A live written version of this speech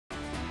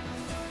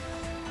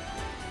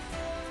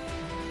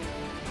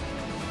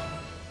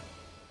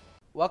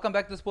Welcome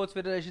back to Sports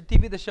Federation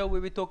TV, the show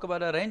where we talk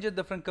about a range of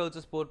different codes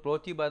of sport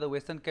brought to you by the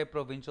Western Cape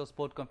Provincial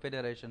Sport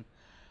Confederation.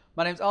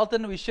 My name's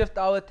Alton. We shift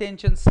our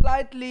attention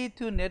slightly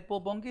to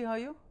netball. Bongi, how are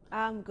you?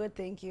 I'm good,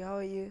 thank you. How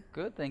are you?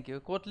 Good, thank you.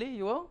 Courtly,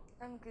 you well?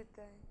 I'm good,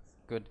 thanks.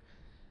 Good.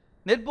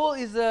 Netball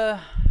is a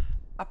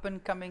up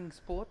and coming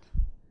sport.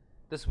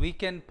 This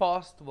weekend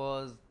past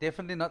was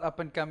definitely not up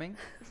and coming.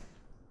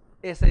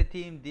 SA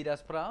team did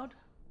us proud.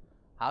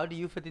 How do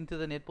you fit into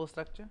the netball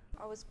structure?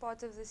 I was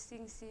part of the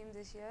Stings team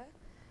this year,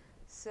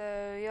 so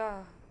yeah,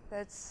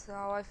 that's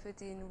how I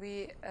fit in.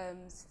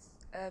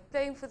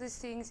 Playing for the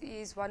Stings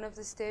is one of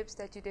the steps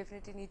that you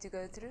definitely need to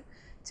go through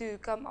to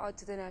come out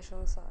to the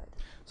national side.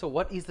 So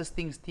what is the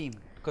Stings team?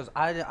 Because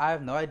I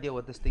have no idea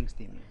what the Stings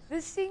team is.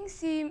 The Stings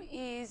team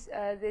is,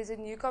 there's a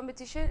new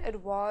competition. It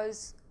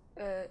was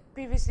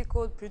previously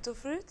called Brutal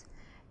Fruit,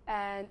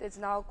 and it's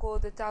now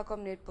called the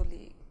Telkom Netball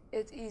League.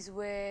 It is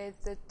where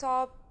the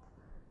top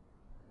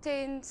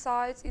 10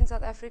 sides in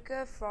South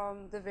Africa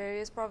from the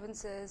various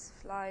provinces,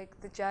 like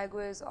the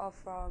Jaguars are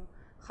from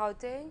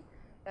Gauteng,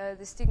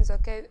 the Stings are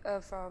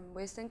from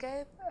Western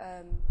Cape,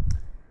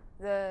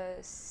 the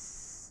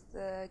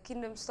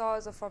Kingdom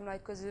Stars are from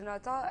like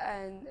KwaZulu-Natal,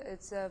 and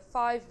it's a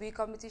 5-week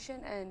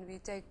competition and we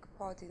take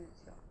part in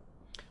it. Yeah.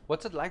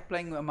 What's it like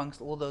playing amongst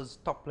all those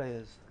top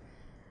players?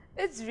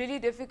 It's really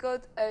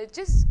difficult,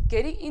 just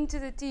getting into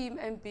the team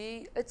and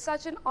it's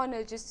such an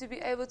honor just to be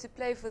able to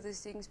play for these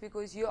things,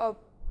 because you are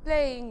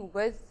playing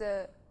with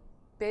the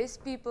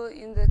best people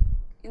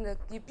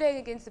you're playing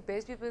against the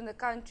best people in the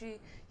country,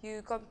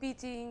 you're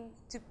competing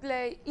to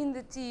play in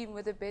the team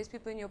with the best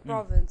people in your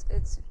province.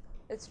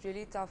 It's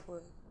really tough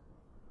work.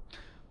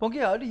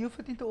 Bongi, how do you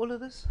fit into all of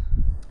this?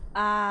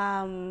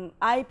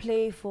 I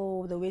play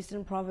for the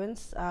Western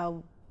Province,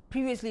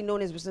 previously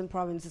known as Western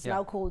Province. It's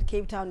now called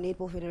Cape Town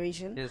Netball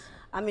Federation. Yes.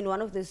 I'm in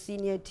one of the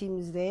senior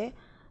teams there,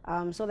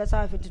 so that's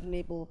how I fit into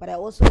netball. But I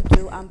also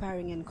do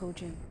umpiring and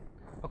coaching.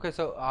 Okay,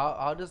 so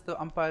how does the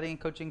umpiring and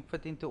coaching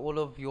fit into all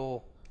of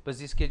your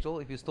busy schedule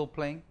if you're still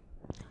playing?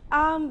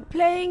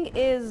 Playing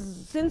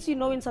is, since you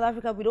know in South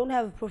Africa we don't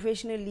have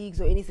professional leagues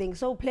or anything,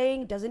 so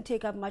playing doesn't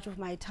take up much of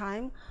my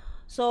time.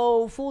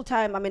 So full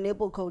time I'm a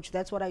netball coach,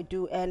 that's what I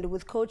do, and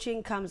with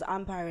coaching comes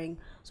umpiring.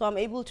 So I'm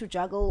able to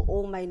juggle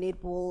all my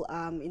netball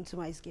into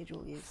my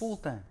schedule. Yes. Full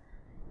time?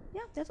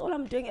 Yeah, that's all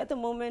I'm doing at the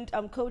moment.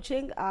 I'm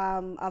coaching.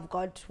 I've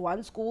got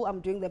one school,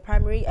 I'm doing the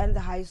primary and the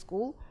high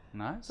school.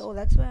 Nice. So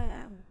that's where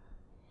I am.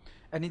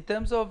 And in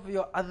terms of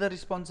your other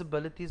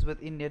responsibilities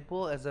within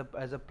netball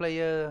as a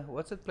player,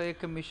 what's it, player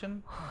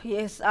commission?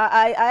 Yes,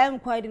 I am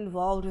quite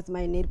involved with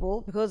my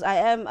netball because I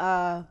am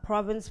a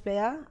province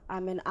player,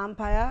 I'm an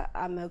umpire,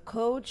 I'm a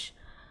coach,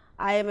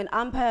 I am an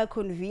umpire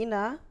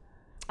convener.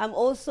 I'm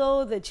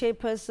also the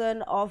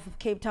chairperson of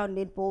Cape Town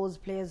Netball's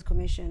Players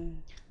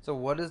Commission. So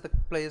what does the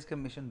Players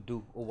Commission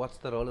do, or what's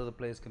the role of the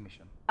Players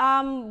Commission?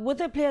 With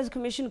the Players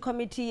Commission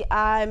Committee,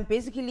 I'm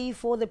basically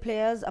for the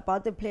players,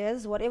 about the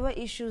players, whatever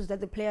issues that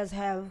the players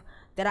have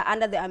that are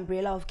under the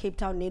umbrella of Cape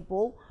Town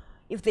Netball.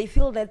 If they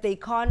feel that they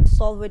can't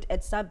solve it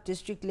at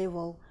sub-district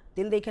level,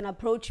 then they can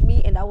approach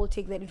me and I will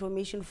take that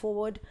information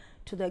forward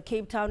to the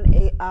Cape Town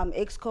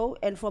Exco,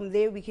 and from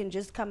there we can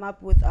just come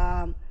up with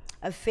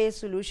a fair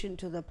solution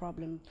to the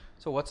problem.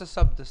 So what's a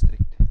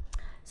sub-district?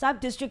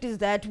 Sub-district is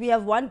that we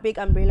have one big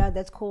umbrella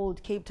that's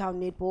called Cape Town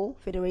Netball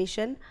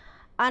Federation.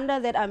 Under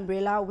that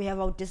umbrella, we have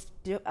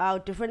our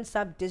different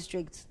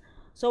sub-districts.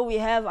 So we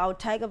have our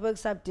Tygerberg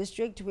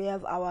sub-district, we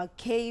have our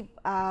Cape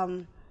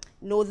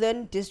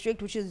Northern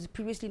district, which is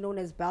previously known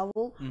as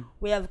Belleville.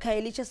 We have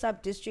Khayelitsha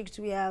sub-districts,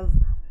 we have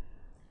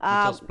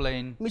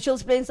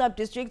Mitchell's Plain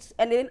sub-districts,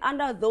 and then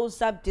under those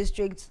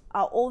sub-districts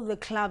are all the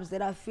clubs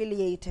that are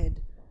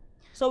affiliated.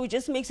 So it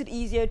just makes it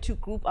easier to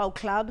group our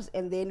clubs,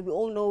 and then we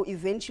all know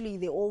eventually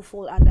they all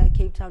fall under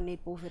Cape Town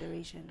Netball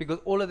Federation. Because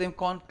all of them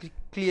can't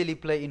clearly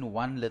play in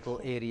one little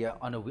area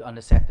on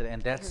a Saturday,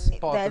 and that's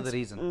part of the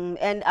reason.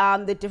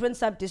 And the different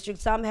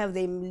sub-districts, some have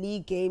their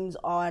league games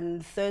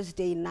on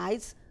Thursday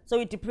nights. So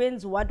it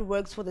depends what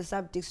works for the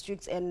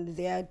sub-districts and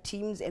their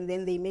teams, and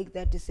then they make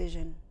that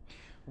decision.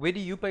 Where do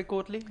you play,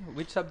 Courtly?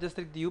 Which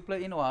sub-district do you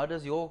play in, or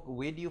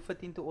where do you fit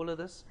into all of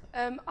this?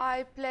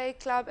 I play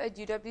club at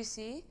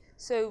UWC.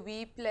 So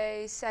we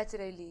play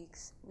Saturday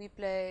leagues. We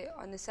play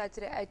on a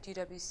Saturday at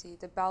UWC,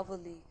 the Belleville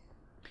League.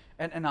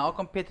 And how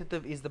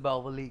competitive is the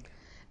Belleville League?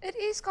 It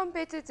is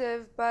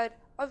competitive, but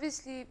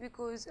obviously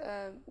because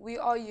we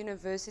are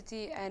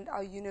university, and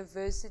our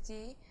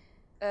university,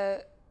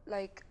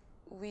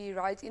 we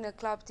write in a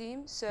club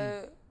team.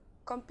 So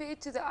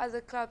compared to the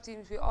other club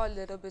teams, we are a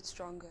little bit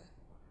stronger.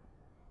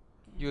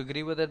 You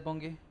agree with that,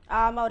 Bongi?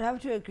 I would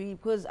have to agree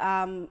because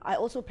I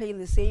also play in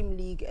the same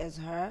league as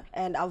her,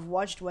 and I've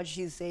watched what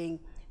she's saying.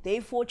 They're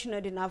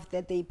fortunate enough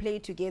that they play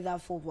together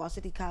for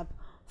Varsity Cup,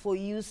 for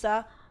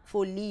USA,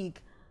 for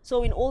league.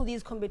 So in all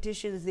these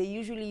competitions, they're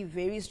usually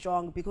very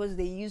strong because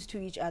they're used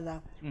to each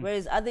other.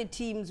 Whereas other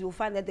teams, you'll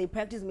find that they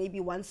practice maybe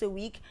once a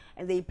week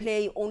and they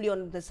play only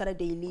on the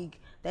Saturday league.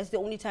 That's the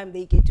only time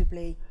they get to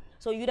play.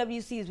 So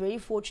UWC is very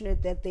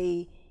fortunate that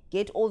they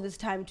get all this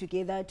time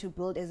together to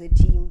build as a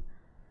team.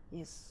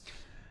 Yes.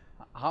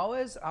 How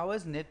has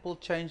netball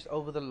changed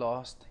over the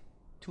last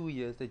 2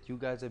 years that you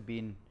guys have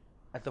been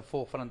at the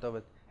forefront of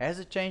it? Has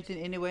it changed in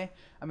any way?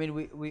 I mean,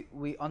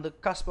 we on the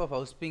cusp of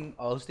hosting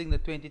the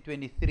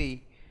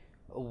 2023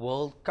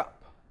 World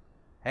Cup.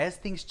 Has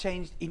things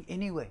changed in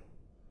any way?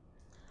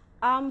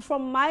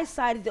 From my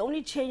side, the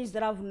only change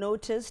that I've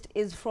noticed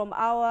is from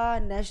our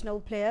national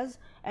players,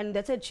 and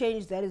that's a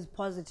change that is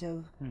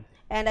positive.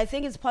 And I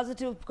think it's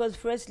positive because,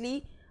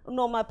 firstly,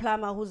 Noma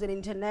Plama, who's an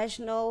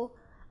international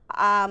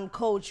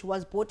coach,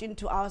 was brought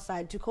into our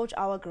side to coach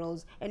our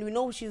girls, and we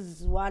know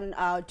she's won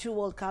 2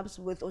 World Cups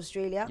with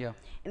Australia. Yeah.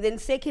 And then,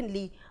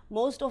 secondly,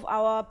 most of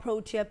our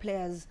pro-tier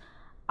players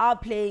are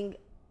playing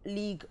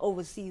league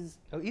overseas.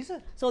 Oh, is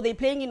it? So they're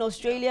playing in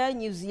Australia,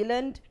 New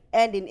Zealand,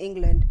 and in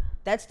England.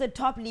 That's the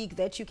top league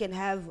that you can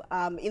have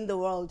in the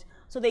world.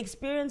 So the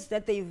experience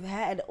that they've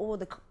had over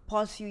the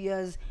past few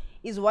years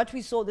is what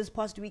we saw this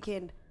past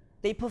weekend.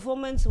 Their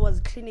performance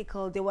was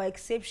clinical, they were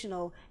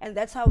exceptional, and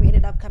that's how we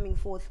ended up coming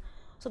forth.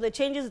 So the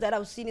changes that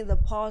I've seen in the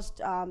past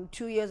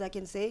 2 years, I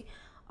can say,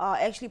 are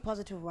actually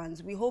positive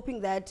ones. We're hoping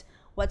that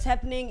what's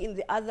happening in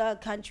the other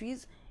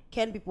countries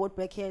can be brought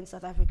back here in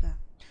South Africa.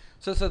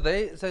 So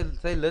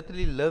they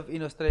literally live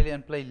in Australia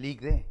and play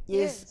league there.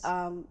 Yes,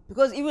 Yes.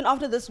 because even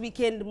after this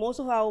weekend, most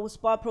of our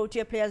Spa Pro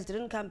Tier players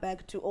didn't come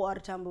back to OR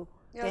Tambo.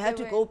 Yeah, they had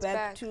they to go went back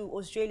back. to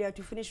Australia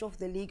to finish off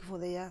the league for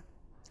the year.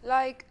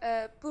 Like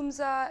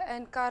Pumza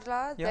and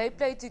Carla, Yeah. they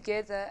play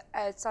together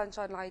at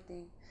Sunshine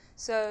Lightning.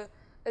 So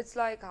it's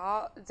like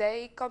how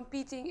they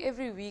competing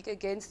every week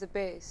against the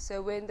best.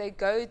 So when they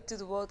go to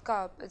the World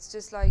Cup, it's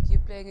just like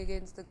you're playing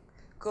against the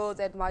girl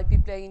that might be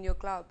playing in your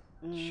club.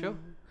 Sure.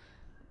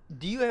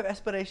 Do you have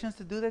aspirations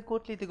to do that,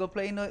 Courtly, to go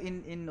play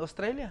in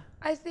Australia?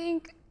 I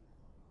think,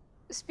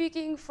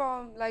 speaking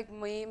from like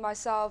me,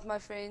 myself, my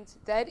friends,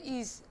 that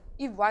is,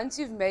 if once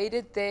you've made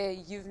it there,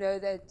 you know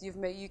that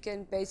you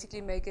can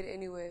basically make it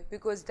anywhere,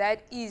 because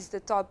that is the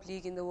top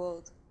league in the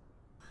world.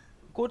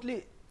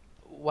 Courtly,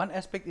 one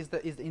aspect is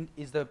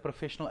the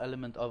professional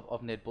element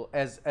of netball,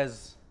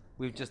 as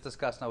we've just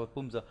discussed now with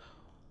Pumza.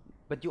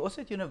 But you're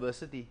also at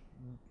university.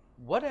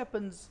 What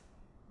happens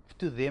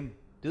to them?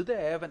 Do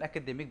they have an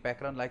academic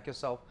background like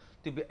yourself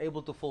to be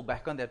able to fall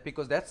back on that?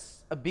 Because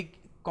that's a big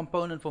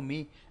component for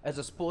me as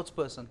a sports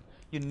person.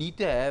 You need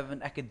to have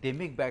an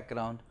academic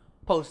background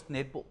post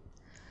netball.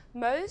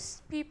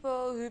 Most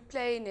people who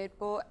play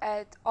netball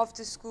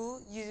after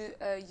school,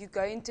 you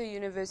go into a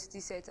university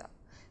setup.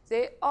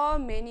 There are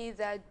many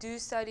that do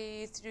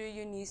study through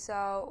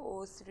UNISA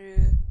or through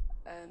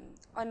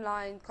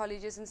online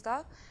colleges and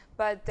stuff,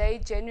 but they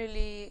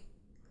generally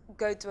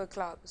go to a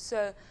club.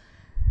 So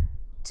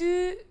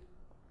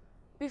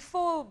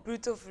before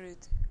Brutal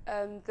Fruit,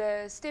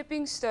 the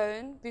stepping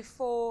stone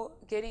before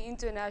getting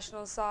into a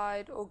national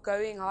side or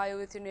going higher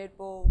with your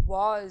netball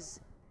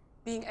was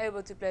being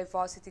able to play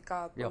Varsity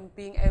Cup, Yep. and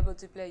being able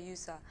to play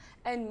USA.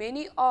 And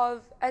many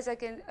of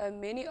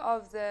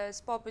the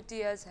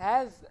sportiers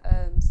have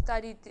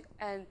studied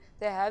and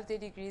they have their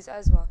degrees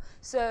as well.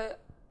 So,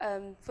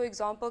 for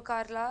example,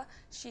 Carla,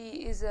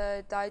 she is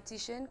a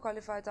dietitian,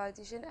 qualified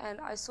dietitian, and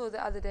I saw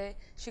the other day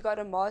she got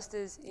a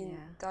master's in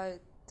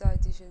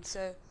dietitian.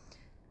 So,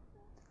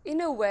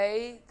 in a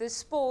way, the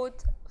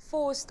sport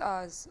forced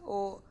us,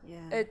 or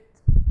it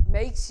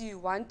makes you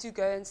want to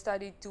go and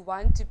study, to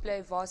want to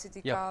play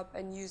Varsity Yeah. Cup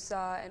and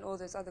USA and all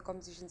those other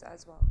competitions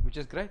as well. Which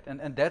is great,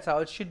 and that's how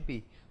it should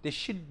be. There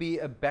should be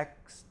a back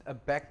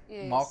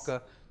Yes.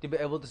 marker to be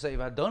able to say, if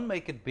I don't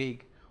make it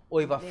big,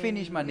 or if I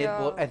finish my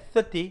netball Yeah. at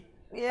 30,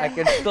 I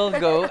can still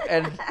go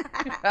and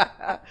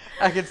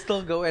I can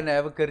still go and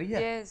have a career.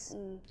 Yes.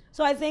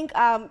 So I think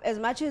as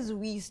much as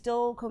we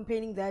still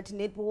complaining that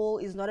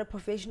netball is not a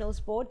professional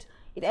sport,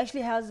 it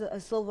actually has a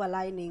silver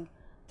lining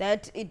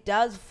that it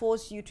does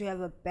force you to have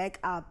a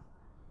backup,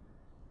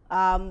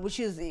 which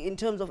is in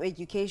terms of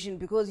education,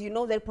 because you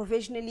know that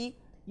professionally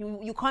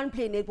you can't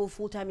play netball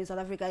full time in South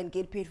Africa and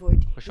get paid for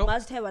it. For sure. You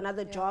must have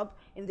another job,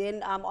 and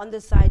then on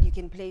the side you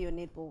can play your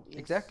netball. Yes.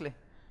 Exactly.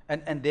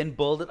 And then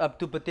build it up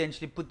to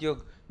potentially put your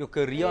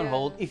career on Yeah,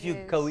 hold if you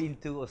yes. go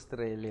into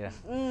Australia.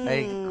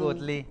 Hey,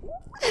 Courtly.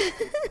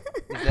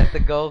 Is that the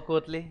goal,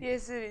 Courtly?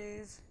 Yes, it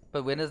is.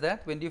 But when is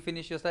that? When do you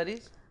finish your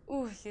studies?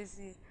 Oh, yes.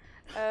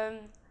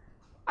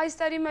 I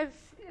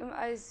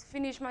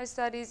finish my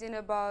studies in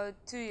about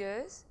 2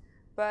 years,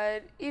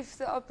 but if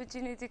the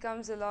opportunity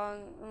comes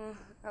along,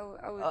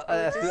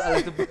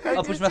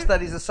 I'll push my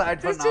studies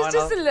aside for now.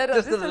 just a little,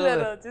 Just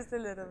just a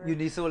little bit.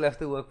 UNISA will have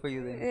to work for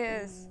you then.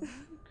 Yes.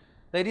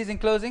 Ladies, in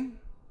closing,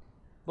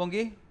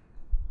 Bongi,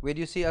 where do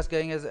you see us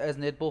going as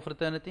netball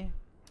fraternity?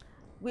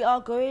 We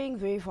are going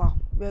very far.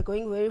 We are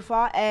going very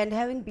far, and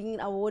having been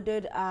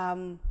awarded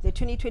the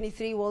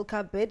 2023 World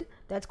Cup bid,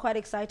 that's quite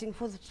exciting.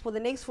 For the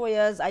next 4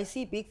 years, I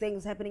see big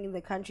things happening in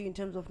the country in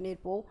terms of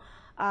netball.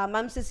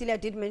 Ma'am Cecilia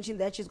did mention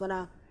that she's going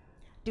to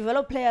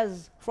develop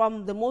players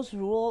from the most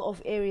rural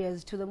of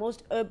areas to the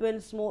most urban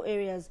small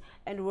areas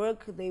and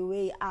work their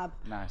way up.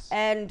 Nice.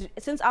 And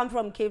since I'm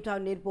from Cape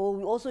Town Netball,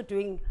 we're also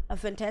doing a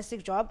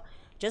fantastic job.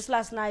 Just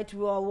last night,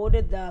 we were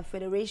awarded the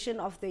Federation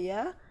of the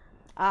Year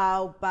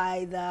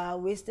by the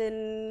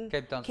Western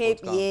Cape Town Cape.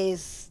 Sports Council.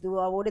 Yes, they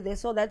were awarded there.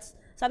 So that's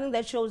something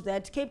that shows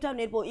that Cape Town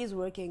Netball is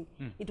working.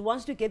 It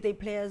wants to get their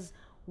players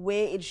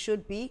where it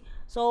should be.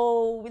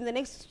 So in the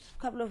next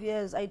couple of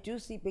years, I do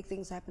see big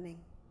things happening.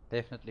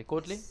 Definitely.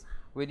 Courtly,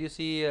 where do you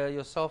see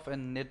yourself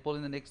and netball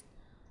in the next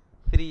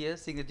 3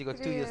 years, seeing that you got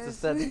 2 years to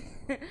study?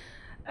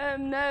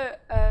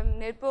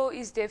 Netball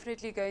is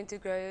definitely going to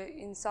grow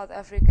in South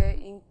Africa,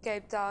 in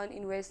Cape Town,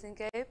 in Western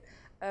Cape.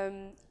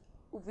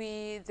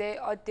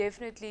 There are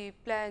definitely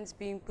plans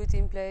being put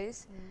in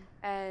place,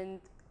 and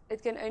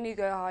it can only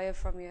go higher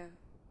from here.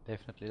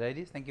 Definitely.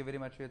 Ladies, thank you very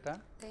much for your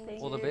time.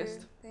 Thank All the you.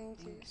 best. Thank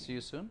you. See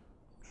you soon.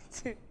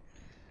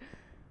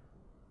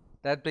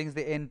 That brings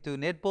the end to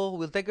netball.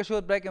 We'll take a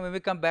short break, and when we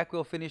come back,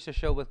 we'll finish the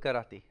show with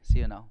karate. See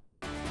you now.